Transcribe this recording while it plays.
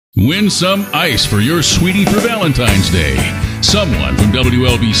Win some ice for your sweetie for Valentine's Day. Someone from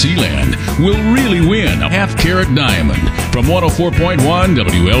WLBC land will really win a half-carat diamond from 104.1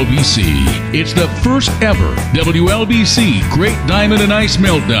 WLBC. It's the first ever WLBC Great Diamond and Ice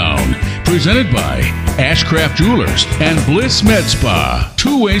Meltdown, presented by Ashcraft Jewelers and Bliss Med Spa.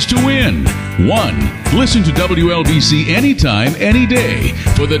 2 ways to win. 1. Listen to WLBC anytime, any day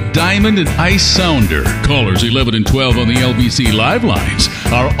for the Diamond and Ice Sounder. Callers 11 and 12 on the LBC live lines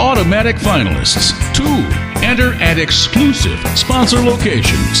are automatic finalists. 2. Enter at exclusive sponsor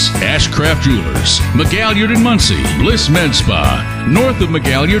locations: Ashcraft Jewelers, McGalliard and Muncie, Bliss Med Spa, north of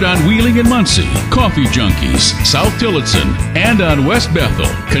McGalliard on Wheeling and Muncie, Coffee Junkies, South Tillotson, and on West Bethel,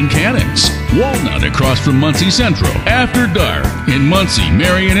 Concannons, Walnut across from Muncie Central, After Dark in Muncie,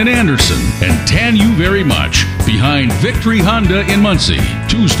 Marion, and Anderson, and tan you very much behind Victory Honda in Muncie,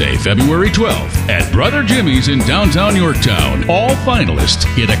 Tuesday, February 12th at Brother Jimmy's in downtown Yorktown. All finalists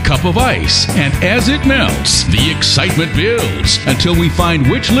get a cup of ice, and as it melts, the excitement builds until we find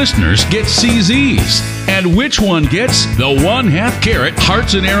which listeners get CZs and which one gets the 1/2 carat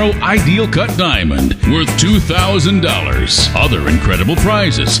Hearts and Arrow Ideal Cut Diamond worth $2,000. Other incredible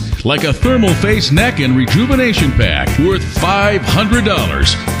prizes like a thermal face neck and rejuvenation pack worth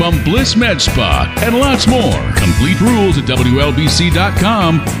 $500 from Bliss Med Spa and lots more. Complete rules at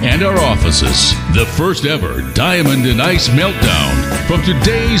WLBC.com and our offices. The first ever Diamond and Ice Meltdown from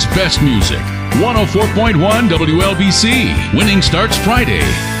today's best music. 104.1 WLBC. Winning starts Friday.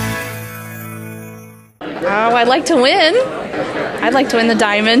 Oh, I'd like to win. I'd like to win the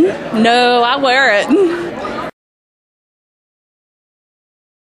diamond. No, I'll wear it.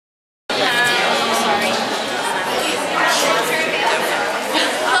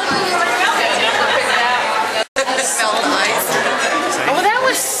 Oh, that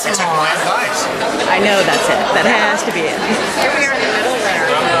was small. I know that's it. That has to be it. Here we are in the middle there.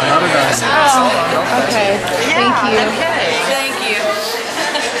 Oh, okay. Thank you. Okay. Thank you.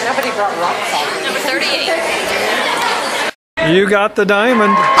 Nobody brought rock salt. Number 38. You got the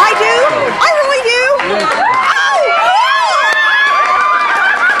diamond. I do? I really do? Yeah.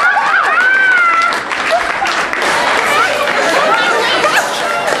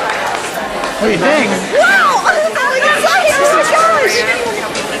 What do you think? Wow! I'm excited! Oh my gosh!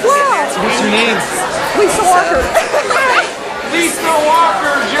 Wow! What's your name? Lisa Walker. Lisa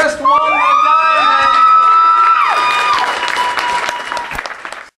Walker just won the